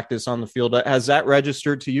of practice on the field, has that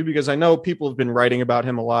registered to you? Because I know people have been writing about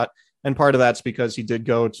him a lot. And part of that's because he did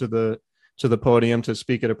go to the podium to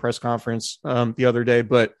speak at a press conference the other day.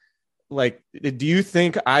 But like, do you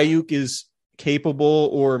think Ayuk is capable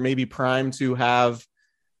or maybe primed to have,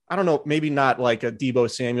 I don't know, maybe not like a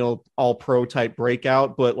Deebo Samuel all pro type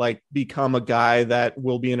breakout, but like become a guy that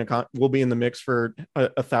will be in the mix for a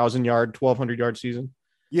 1,000-yard, 1,200-yard season?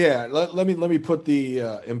 Yeah, let me put the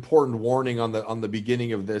important warning on the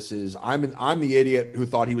beginning of this is I'm the idiot who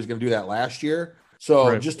thought he was going to do that last year. So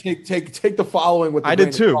right. Just take the following with the I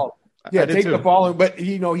did too. Yeah, take the following, but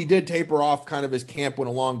he did taper off kind of as camp went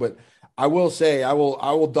along. But I will say I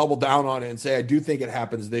will double down on it and say I do think it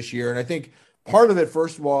happens this year. And I think part of it,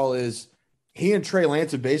 first of all, is he and Trey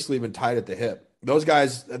Lance have basically been tied at the hip. Those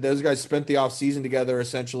guys spent the offseason together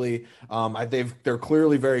essentially. They're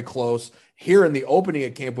clearly very close. Here in the opening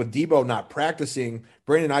at camp with Deebo not practicing,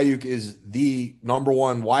 Brandon Ayuk is the number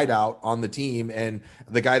one wideout on the team and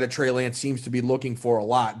the guy that Trey Lance seems to be looking for a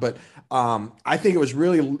lot. But I think it was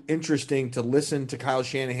really interesting to listen to Kyle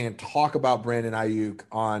Shanahan talk about Brandon Ayuk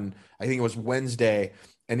on, I think it was Wednesday,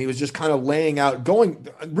 and he was just kind of laying out,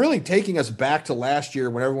 really taking us back to last year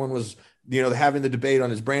when everyone was, having the debate on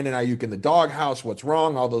is Brandon Ayuk in the doghouse, what's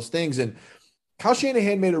wrong, all those things. And Kyle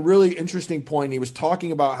Shanahan made a really interesting point. He was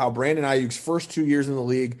talking about how Brandon Ayuk's first 2 years in the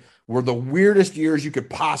league were the weirdest years you could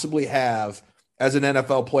possibly have as an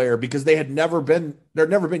NFL player because there had never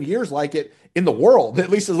been years like it in the world, at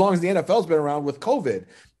least as long as the NFL's been around with COVID.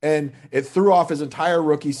 And it threw off his entire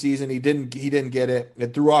rookie season. He didn't get it.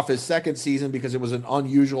 It threw off his second season because it was an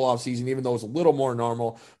unusual offseason, even though it was a little more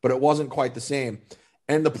normal, but it wasn't quite the same.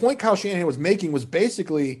 And the point Kyle Shanahan was making was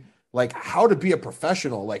basically like how to be a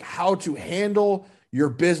professional, like how to handle your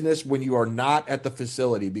business when you are not at the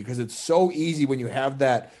facility, because it's so easy when you have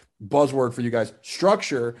that buzzword for you guys,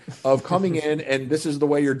 structure of coming in and this is the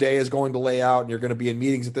way your day is going to lay out and you're going to be in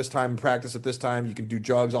meetings at this time and practice at this time. You can do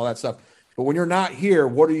jugs, all that stuff. But when you're not here,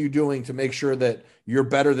 what are you doing to make sure that you're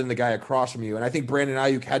better than the guy across from you? And I think Brandon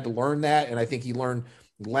Ayuk had to learn that. And I think he learned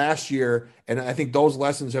last year. And I think those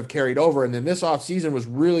lessons have carried over. And then this offseason was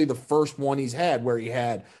really the first one he's had where he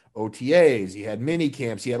had OTAs, he had mini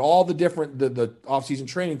camps, he had all the different, the offseason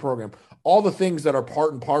training program, all the things that are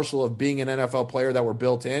part and parcel of being an NFL player that were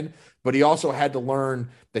built in. But he also had to learn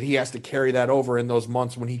that he has to carry that over in those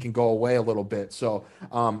months when he can go away a little bit. So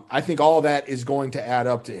I think all of that is going to add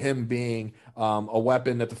up to him being a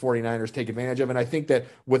weapon that the 49ers take advantage of. And I think that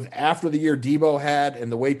with after the year Debo had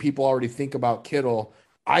and the way people already think about Kittle,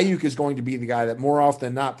 Ayuk is going to be the guy that more often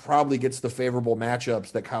than not probably gets the favorable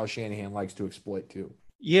matchups that Kyle Shanahan likes to exploit too.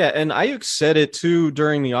 Yeah, and Ayuk said it too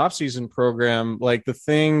during the offseason program. Like the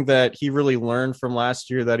thing that he really learned from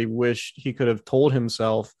last year that he wished he could have told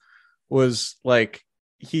himself was like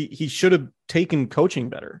he should have taken coaching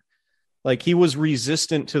better. Like he was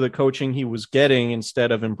resistant to the coaching he was getting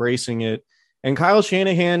instead of embracing it. And Kyle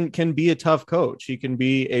Shanahan can be a tough coach. He can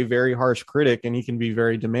be a very harsh critic and he can be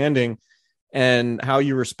very demanding. And how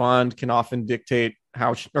you respond can often dictate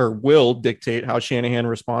will dictate how Shanahan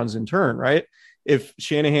responds in turn, right? If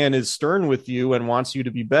Shanahan is stern with you and wants you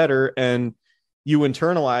to be better and you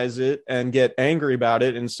internalize it and get angry about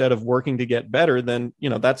it instead of working to get better, then,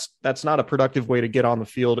 that's not a productive way to get on the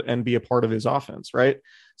field and be a part of his offense. Right.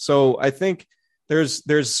 So I think there's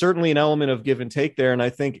certainly an element of give and take there. And I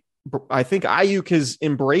think Ayuk has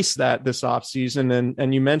embraced that this offseason.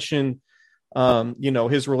 And you mentioned,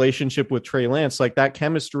 his relationship with Trey Lance, like that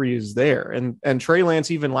chemistry is there. And Trey Lance,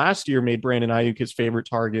 even last year, made Brandon Ayuk his favorite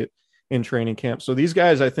target in training camp. So these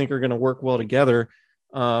guys, I think, are going to work well together.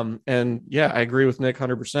 And yeah, I agree with Nick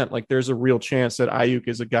 100%. Like there's a real chance that Ayuk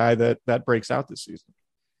is a guy that breaks out this season.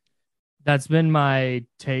 That's been my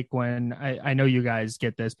take when I know you guys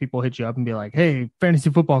get this. People hit you up and be like, hey, fantasy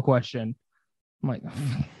football question. I'm like,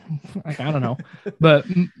 I don't know. But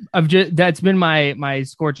that's been my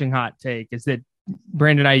scorching hot take is that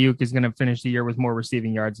Brandon Ayuk is going to finish the year with more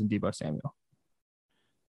receiving yards than Deebo Samuel.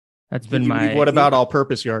 That's been what about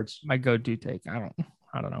all-purpose yards? My go-to take. I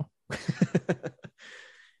don't know.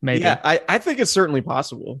 Maybe. Yeah, I think it's certainly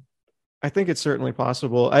possible.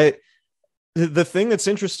 The thing that's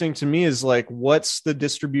interesting to me is like, what's the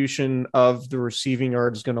distribution of the receiving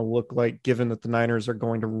yards going to look like, given that the Niners are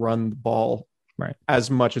going to run the ball right as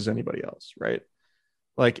much as anybody else, right?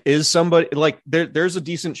 Like, is somebody like there's a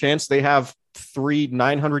decent chance they have 3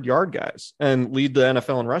 900-yard guys and lead the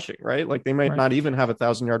NFL in rushing, right? Like they might not even have a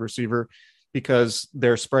 1,000-yard receiver because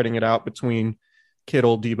they're spreading it out between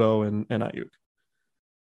Kittle, Debo, and Ayuk.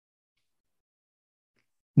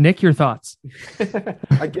 Nick, your thoughts?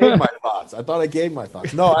 I gave my thoughts. I thought I gave my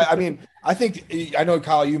thoughts. No, I mean, I think I know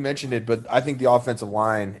Kyle, you mentioned it, but I think the offensive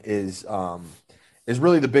line is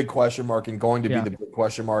really the big question mark and going to be the big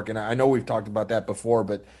question mark. And I know we've talked about that before,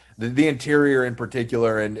 but the interior in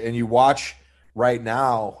particular, and you watch right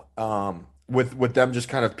now with them just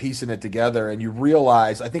kind of piecing it together, and you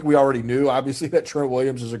realize, I think we already knew, obviously, that Trent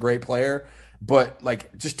Williams is a great player, but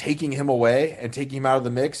like just taking him away and taking him out of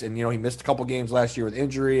the mix, and he missed a couple games last year with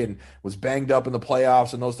injury and was banged up in the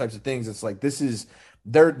playoffs and those types of things. It's like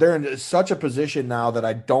they're in such a position now that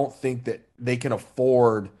I don't think that they can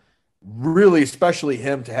afford, really, especially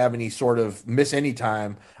him, to have any sort of miss any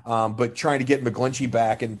time. But trying to get McGlinchey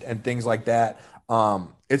back and things like that,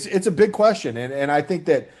 it's a big question. And I think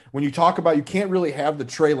that when you talk about, you can't really have the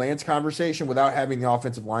Trey Lance conversation without having the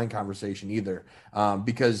offensive line conversation either.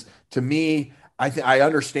 Because to me, I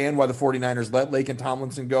understand why the 49ers let Laken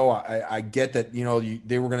Tomlinson go. I get that,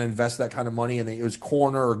 they were going to invest that kind of money, and it was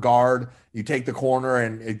corner or guard. You take the corner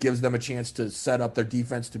and it gives them a chance to set up their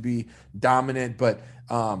defense to be dominant. But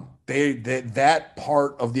that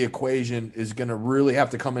part of the equation is going to really have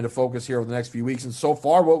to come into focus here over the next few weeks. And so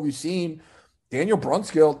far, what we've seen, Daniel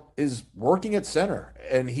Brunskill is working at center,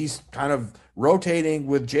 and he's kind of rotating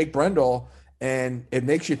with Jake Brendel. And it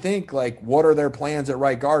makes you think, like, what are their plans at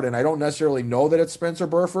right guard? And I don't necessarily know that it's Spencer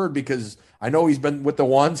Burford, because I know he's been with the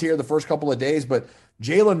ones here the first couple of days, but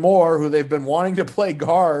Jalen Moore, who they've been wanting to play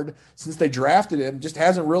guard since they drafted him, just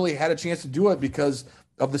hasn't really had a chance to do it because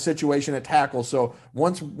of the situation at tackle. So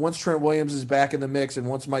once Trent Williams is back in the mix and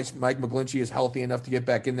once Mike McGlinchey is healthy enough to get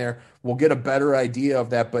back in there, we'll get a better idea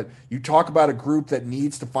of that. But you talk about a group that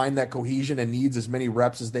needs to find that cohesion and needs as many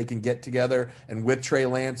reps as they can get together. And with Trey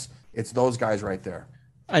Lance, it's those guys right there.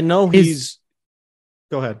 I know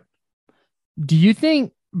go ahead. Do you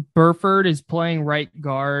think Burford is playing right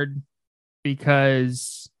guard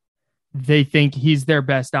because they think he's their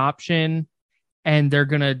best option and they're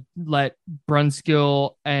going to let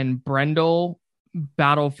Brunskill and Brendel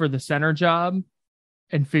battle for the center job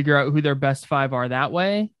and figure out who their best five are that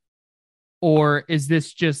way? Or is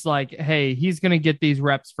this just like, hey, he's going to get these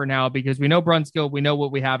reps for now because we know Brunskill, we know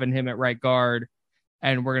what we have in him at right guard,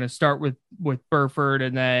 and we're going to start with Burford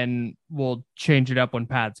and then we'll change it up when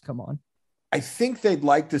pads come on? I think they'd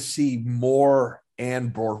like to see Moore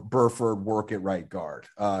and Burford work at right guard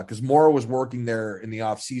because Moore was working there in the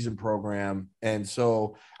off-season program. And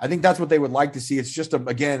so I think that's what they would like to see. It's just,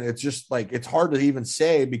 it's just like, it's hard to even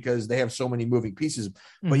say because they have so many moving pieces.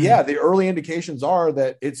 But yeah, the early indications are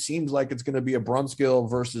that it seems like it's going to be a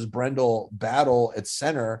Brunskill versus Brendel battle at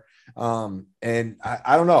center. And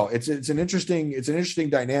I don't know. It's an interesting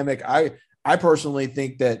dynamic. I personally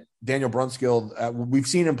think that Daniel Brunskill, we've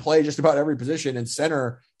seen him play just about every position, and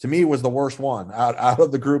center to me was the worst one out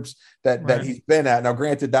of the groups that he's been at. Now,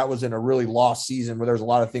 granted, that was in a really lost season where there's a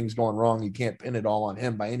lot of things going wrong. You can't pin it all on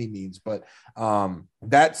him by any means, but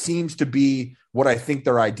that seems to be what I think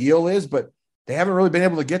their ideal is, but they haven't really been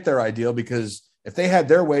able to get their ideal because if they had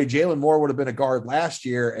their way, Jalen Moore would have been a guard last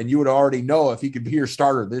year and you would already know if he could be your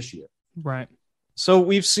starter this year. Right. So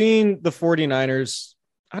we've seen the 49ers,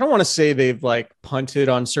 I don't want to say they've like punted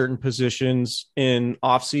on certain positions in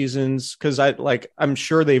off seasons because I'm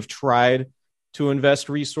sure they've tried to invest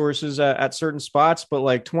resources at certain spots, but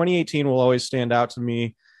like 2018 will always stand out to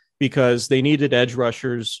me because they needed edge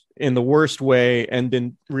rushers in the worst way and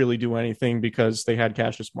didn't really do anything because they had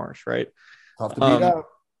Cassius Marsh, right? Tough to beat out.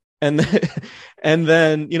 And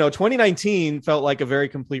then 2019 felt like a very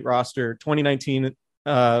complete roster. 2019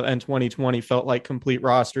 and 2020 felt like complete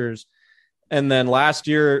rosters. And then last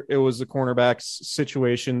year, it was the cornerbacks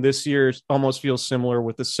situation. This year almost feels similar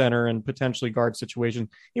with the center and potentially guard situation,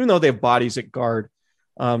 even though they have bodies at guard,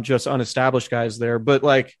 just unestablished guys there. But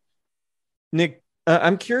like, Nick,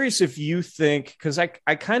 I'm curious if you think, because I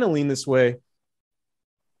kind of lean this way,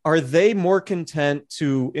 are they more content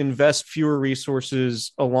to invest fewer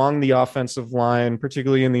resources along the offensive line,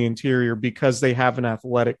 particularly in the interior, because they have an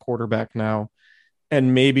athletic quarterback now?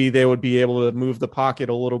 And maybe they would be able to move the pocket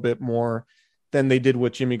a little bit more than they did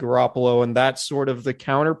with Jimmy Garoppolo. And that's sort of the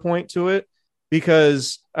counterpoint to it,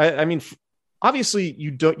 because I mean, obviously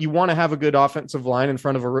you want to have a good offensive line in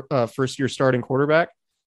front of a first year starting quarterback,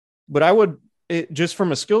 but just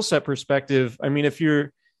from a skill set perspective, I mean, if you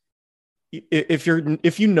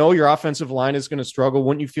know your offensive line is going to struggle,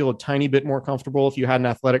 wouldn't you feel a tiny bit more comfortable if you had an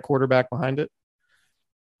athletic quarterback behind it?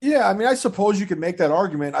 Yeah, I mean, I suppose you could make that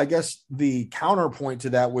argument. I guess the counterpoint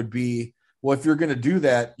to that would be, well, if you're going to do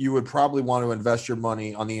that, you would probably want to invest your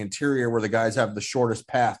money on the interior where the guys have the shortest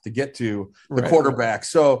path to get to the quarterback.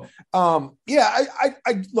 So, yeah,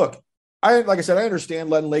 I look, like I said, I understand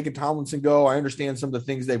letting Laken Tomlinson go. I understand some of the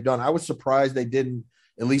things they've done. I was surprised they didn't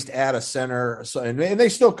at least add a center, and they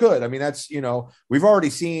still could. I mean, that's, we've already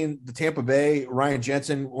seen the Tampa Bay, Ryan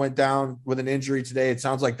Jensen went down with an injury today. It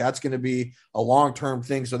sounds like that's going to be a long-term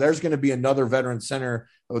thing. So there's going to be another veteran center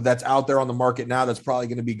that's out there on the market now that's probably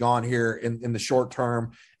going to be gone here in the short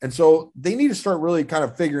term. And so they need to start really kind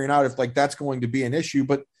of figuring out if like that's going to be an issue,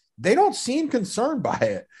 but they don't seem concerned by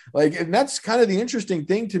it. And that's kind of the interesting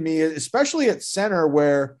thing to me, especially at center,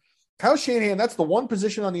 where Kyle Shanahan, that's the one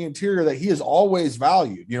position on the interior that he has always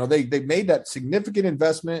valued. They made that significant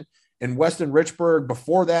investment in Weston Richburg.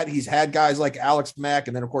 Before that, he's had guys like Alex Mack,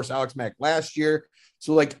 and then, of course, Alex Mack last year.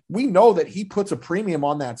 So, we know that he puts a premium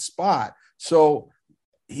on that spot. So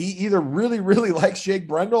he either really, really likes Jake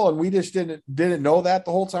Brendel, and we just didn't know that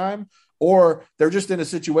the whole time, or they're just in a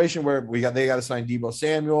situation where they got to sign Deebo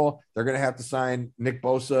Samuel. They're going to have to sign Nick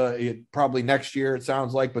Bosa probably next year, it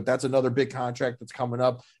sounds like, but that's another big contract that's coming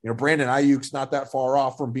up. Brandon Ayuk's not that far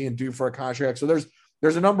off from being due for a contract. So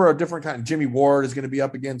there's a number of different kind of, Jimmy Ward is going to be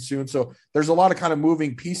up again soon. So there's a lot of kind of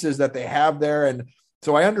moving pieces that they have there. And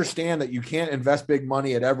so I understand that you can't invest big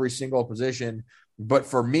money at every single position, but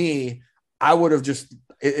for me, I would have just,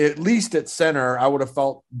 at least at center, I would have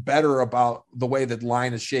felt better about the way that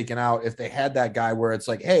line is shaken out if they had that guy where it's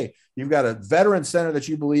like, hey, you've got a veteran center that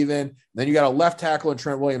you believe in, then you got a left tackle in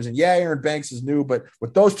Trent Williams, and yeah, Aaron Banks is new, but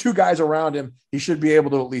with those two guys around him, he should be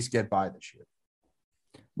able to at least get by this year.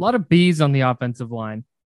 A lot of B's on the offensive line.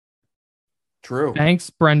 True.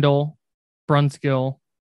 Banks, Brendel, Brunskill,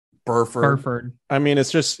 Burford. I mean,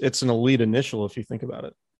 it's an elite initial if you think about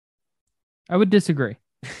it. I would disagree.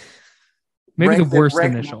 Maybe the worst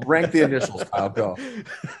initial. Rank the initials, Kyle. Go.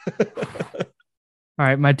 All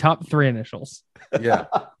right, my top 3 initials. Yeah.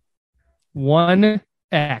 1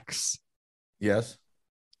 X. Yes.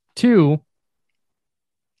 2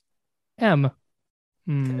 M.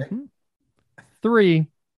 Mm-hmm. 3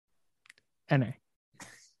 NA.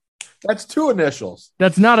 That's 2 initials.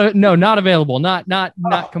 That's not available. Not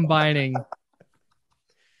combining.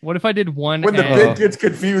 What if I did 1 When the N? bid gets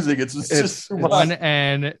confusing, it's just 1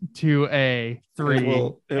 N, 2 A, 3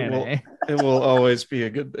 NA. It will always be a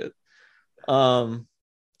good bit. The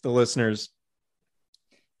listeners,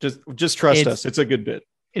 just trust us. It's a good bit.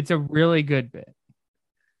 It's a really good bit.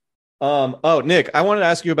 Nick, I wanted to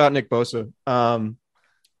ask you about Nick Bosa.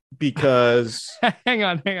 Because hang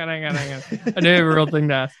on. I do have a real thing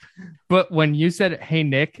to ask. But when you said, "Hey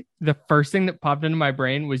Nick," the first thing that popped into my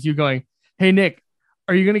brain was you going, "Hey Nick,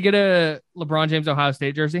 are you going to get a LeBron James Ohio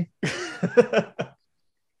State jersey?"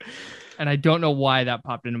 And I don't know why that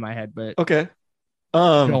popped into my head, but okay.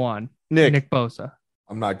 Go on. Nick Bosa.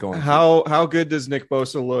 I'm not going. How good does Nick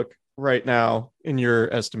bosa look right now in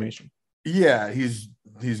your estimation? Yeah, he's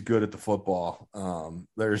good at the football.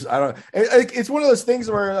 It's one of those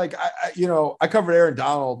things where like I covered Aaron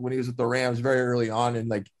Donald when he was at the Rams very early on, and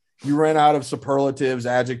like you ran out of superlatives,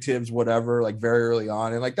 adjectives, whatever, like very early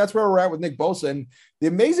on, and like that's where we're at with Nick Bosa. And the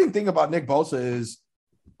amazing thing about Nick Bosa is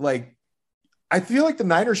like I feel like the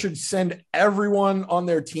Niners should send everyone on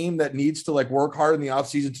their team that needs to like work hard in the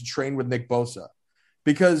offseason to train with Nick Bosa,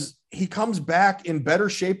 because he comes back in better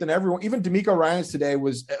shape than everyone. Even D'Amico Ryans today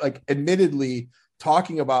was like admittedly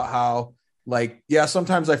talking about how like, yeah,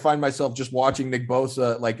 sometimes I find myself just watching Nick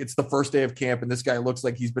Bosa. Like it's the first day of camp and this guy looks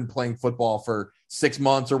like he's been playing football for 6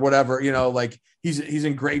 months or whatever, like he's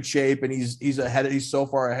in great shape and he's so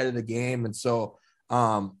far ahead of the game. And so,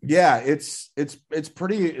 yeah, it's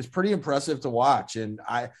pretty impressive to watch. And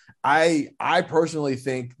I personally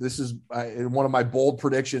think this is one of my bold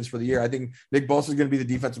predictions for the year. I think Nick Bosa is going to be the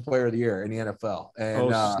defensive player of the year in the NFL. And,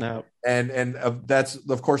 snap. And that's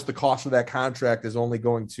of course the cost of that contract is only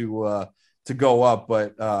going to go up,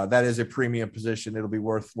 but that is a premium position. It'll be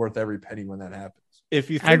worth every penny when that happens. If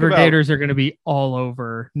you think aggregators are going to be all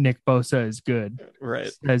over Nick Bosa is good, right?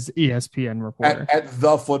 As ESPN reporter at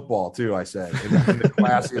the football too. I said in the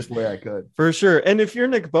classiest way I could, for sure. And if you're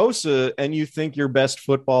Nick Bosa and you think your best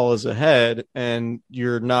football is ahead, and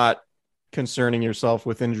you're not concerning yourself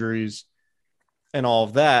with injuries and all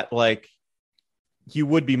of that, like you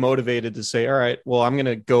would be motivated to say, all right, well, I'm going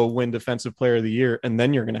to go win Defensive Player of the Year, and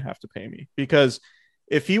then you're going to have to pay me. Because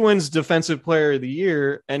if he wins Defensive Player of the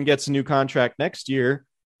Year and gets a new contract next year,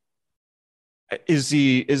 is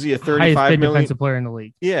he a 35 million defensive player in the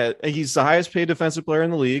league? Yeah, he's the highest paid defensive player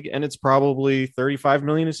in the league, and it's probably 35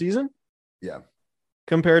 million a season. Yeah,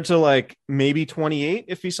 compared to like maybe 28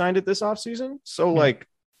 if he signed it this offseason. So like,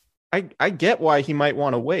 I get why he might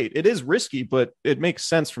want to wait. It is risky, but it makes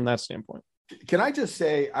sense from that standpoint. Can I just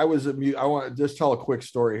say I want to just tell a quick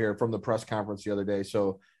story here from the press conference the other day.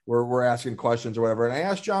 So we're asking questions or whatever. And I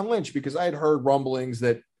asked John Lynch because I had heard rumblings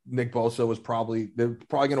that Nick Bosa they're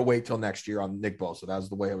probably going to wait till next year on Nick Bosa. That was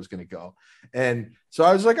the way it was going to go. And so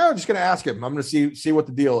I was like, I'm just going to ask him. I'm going to see what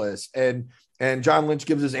the deal is. And John Lynch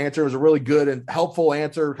gives his answer. It was a really good and helpful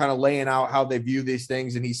answer, kind of laying out how they view these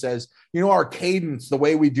things. And he says, our cadence, the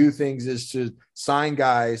way we do things is to sign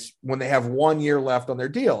guys when they have 1 year left on their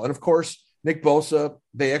deal. And of course, Nick Bosa,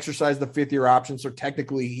 they exercise the 5th-year option. So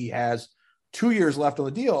technically he has 2 years left on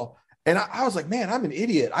the deal. And I was like, man, I'm an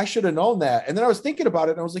idiot. I should have known that. And then I was thinking about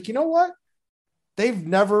it and I was like, you know what? They've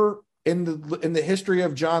never in the history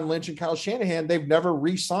of John Lynch and Kyle Shanahan, they've never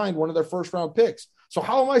re-signed one of their first round picks. So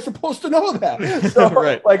how am I supposed to know that? So,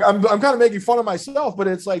 right. Like I'm kind of making fun of myself, but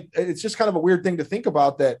it's like, it's just kind of a weird thing to think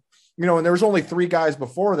about that, and there was only 3 guys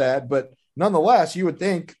before that, but nonetheless, you would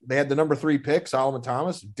think they had the number 3 pick, Solomon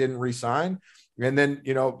Thomas, didn't re-sign. And then,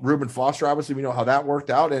 Reuben Foster, obviously we know how that worked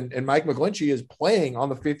out. And Mike McGlinchey is playing on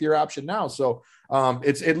the 5th-year option now. So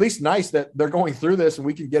it's at least nice that they're going through this and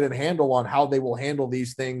we can get a handle on how they will handle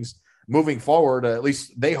these things moving forward. At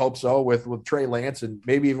least they hope so with Trey Lance and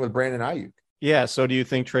maybe even with Brandon Ayuk. Yeah. So do you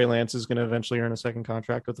think Trey Lance is going to eventually earn a second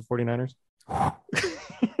contract with the 49ers?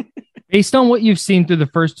 Based on what you've seen through the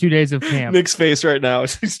first 2 days of camp. Nick's face right now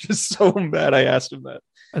is just so mad I asked him that.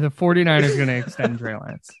 The 49ers going to extend Trey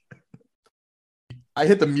Lance. I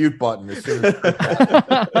hit the mute button as soon as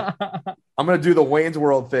I'm going to do the Wayne's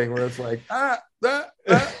World thing where it's like, the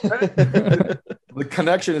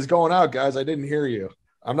connection is going out, guys. I didn't hear you.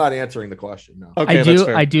 I'm not answering the question. No. Okay,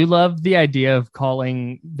 I do love the idea of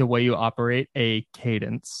calling the way you operate a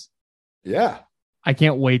cadence. Yeah. I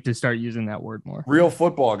can't wait to start using that word more. Real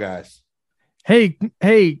football guys. Hey,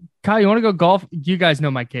 Kyle, you want to go golf? You guys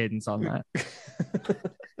know my cadence on that.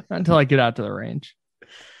 Not until I get out to the range.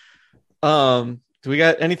 Do we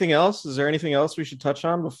got anything else? Is there anything else we should touch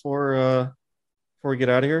on before we get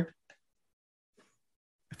out of here?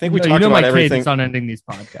 I think we talked about everything on ending these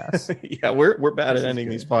podcasts. Yeah, we're bad at ending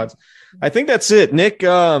these pods. I think that's it. Nick,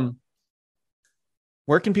 where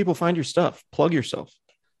can people find your stuff? Plug yourself.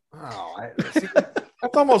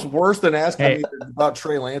 That's almost worse than asking me about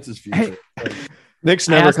Trey Lance's future. Nick's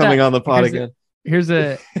never coming on the pod again. Here's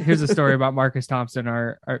a story about Marcus Thompson,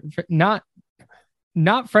 our not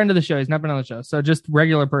friend of the show. He's not been on the show, so just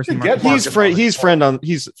regular person. He's friend of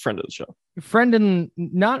the show. Friend and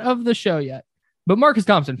not of the show yet, but Marcus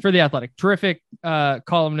Thompson for The Athletic, terrific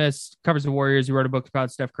columnist, covers the Warriors. He wrote a book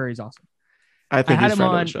about Steph Curry. He's awesome. I think he's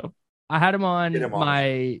friend of the show. I had him on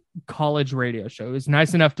my college radio show. He was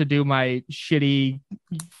nice enough to do my shitty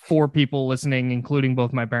 4 people listening, including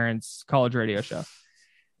both my parents, college radio show.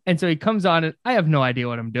 And so he comes on and I have no idea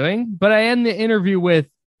what I'm doing, but I end the interview with,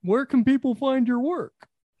 where can people find your work?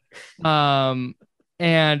 And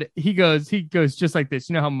he goes just like this.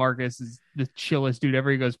 You know how Marcus is the chillest dude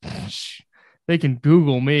ever. He goes, they can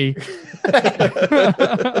Google me.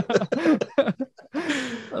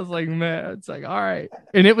 I was like, man, it's like, all right.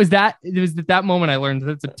 And it was at that moment I learned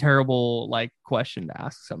that's a terrible question to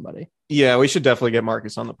ask somebody. Yeah, we should definitely get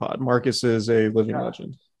Marcus on the pod. Marcus is a living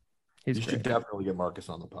legend. You should definitely get Marcus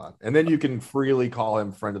on the pod. And then you can freely call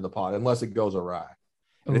him friend of the pod unless it goes awry.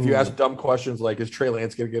 And if you ask dumb questions like, is Trey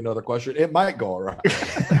Lance going to get another question? It might go awry.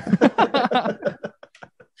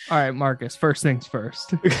 All right, Marcus, first things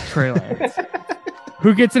first. Trey Lance.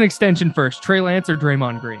 Who gets an extension first, Trey Lance or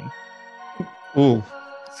Draymond Green? Ooh.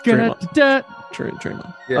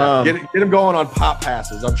 Draymond. Yeah, get him going on pop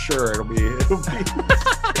passes. I'm sure it'll be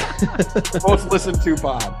most listened to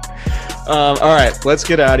pod. All right, let's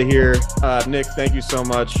get out of here. Nick, thank you so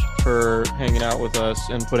much for hanging out with us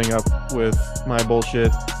and putting up with my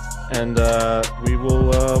bullshit. And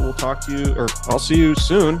we'll talk to you, or I'll see you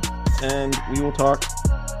soon, and we will talk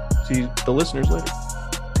to the listeners later.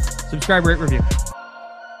 Subscribe, rate, review.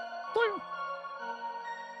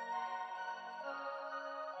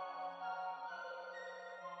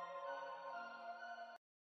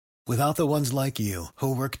 Without the ones like you,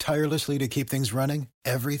 who work tirelessly to keep things running,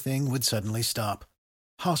 everything would suddenly stop.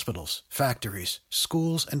 Hospitals, factories,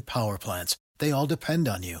 schools, and power plants, they all depend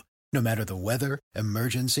on you. No matter the weather,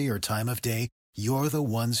 emergency, or time of day, you're the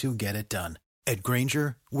ones who get it done. At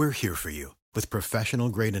Grainger, we're here for you with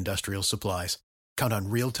professional-grade industrial supplies. Count on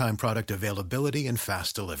real-time product availability and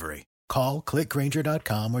fast delivery. Call, click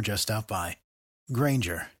Grainger.com, or just stop by.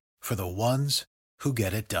 Grainger, for the ones who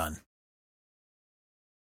get it done.